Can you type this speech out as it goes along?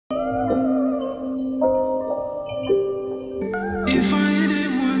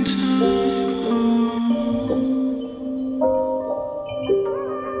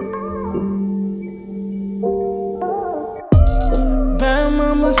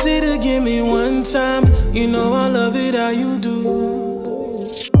easy to give me one time. You know I love it how you do.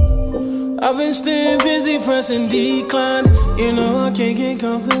 I've been staying busy pressing decline. You know I can't get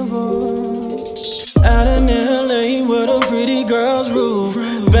comfortable. Out in LA where the pretty girls rule.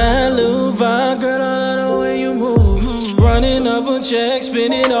 Bad little vibe, girl, I love the way you move. Running up a check,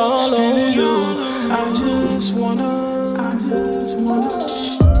 spin it all on you. I just wanna.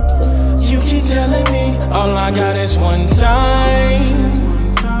 You keep telling me all I got is one time.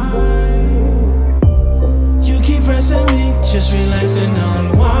 You keep pressing me, just relax and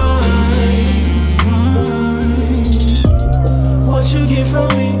unwind. What you get from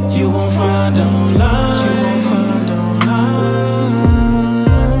me, you won't find online. You won't find online.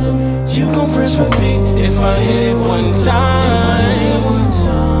 You gon' press repeat if I hit it one time.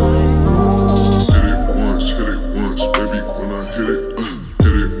 Hit it once, baby. When I hit it,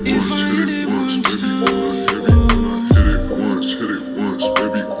 hit it once, hit it once,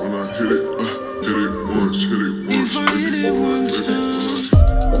 baby. When I hit it, hit it once, baby. When I hit it, hit it once, baby.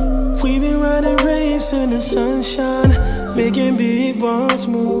 We been riding raves in the sunshine, making big boss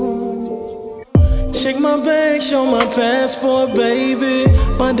moves. Check my bag, show my passport, baby.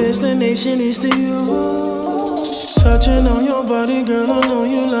 My destination is to you. Touching on your body, girl, I know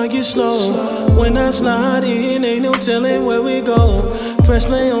you like it slow. When I slide in, ain't no telling where we go. Press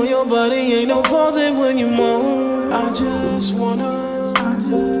play on your body, ain't no pausing when you moan. I just wanna.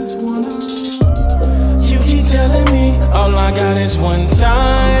 You keep telling me all I got is one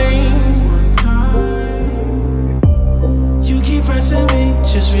time. You keep pressing me,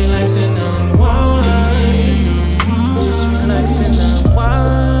 just relax and unwind. Just relax and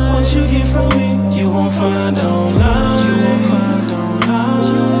unwind. What you get from me, you won't find online. You won't find online.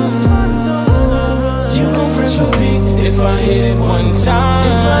 You won't find online. You gon' press repeat if I hit it one time.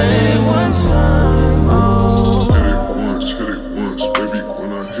 If I hit it one time, oh. Hit it once, baby.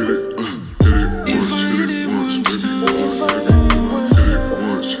 When I hit it, hit it once, baby. If I hit it one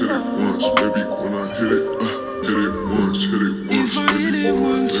time, Hit it once, baby. When I hit it, hit it once, baby.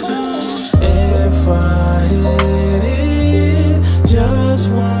 if I hit it just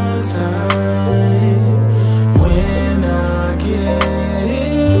one time, when I get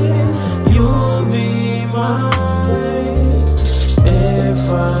it, you'll be mine.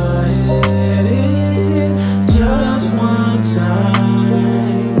 If I hit it just one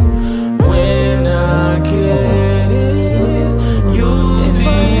time, when I get it, you'll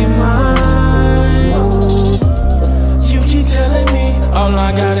be mine. You keep telling me all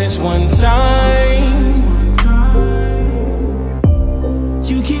I got is one time.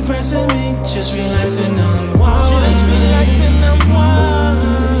 You keep pressing me, just relax and unwind. Just relax and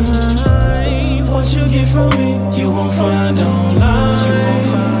unwind. What you get from me, you won't find online. You won't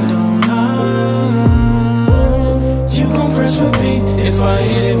find online. You gon' press repeat if I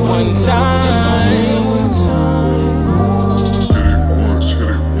hit it one time.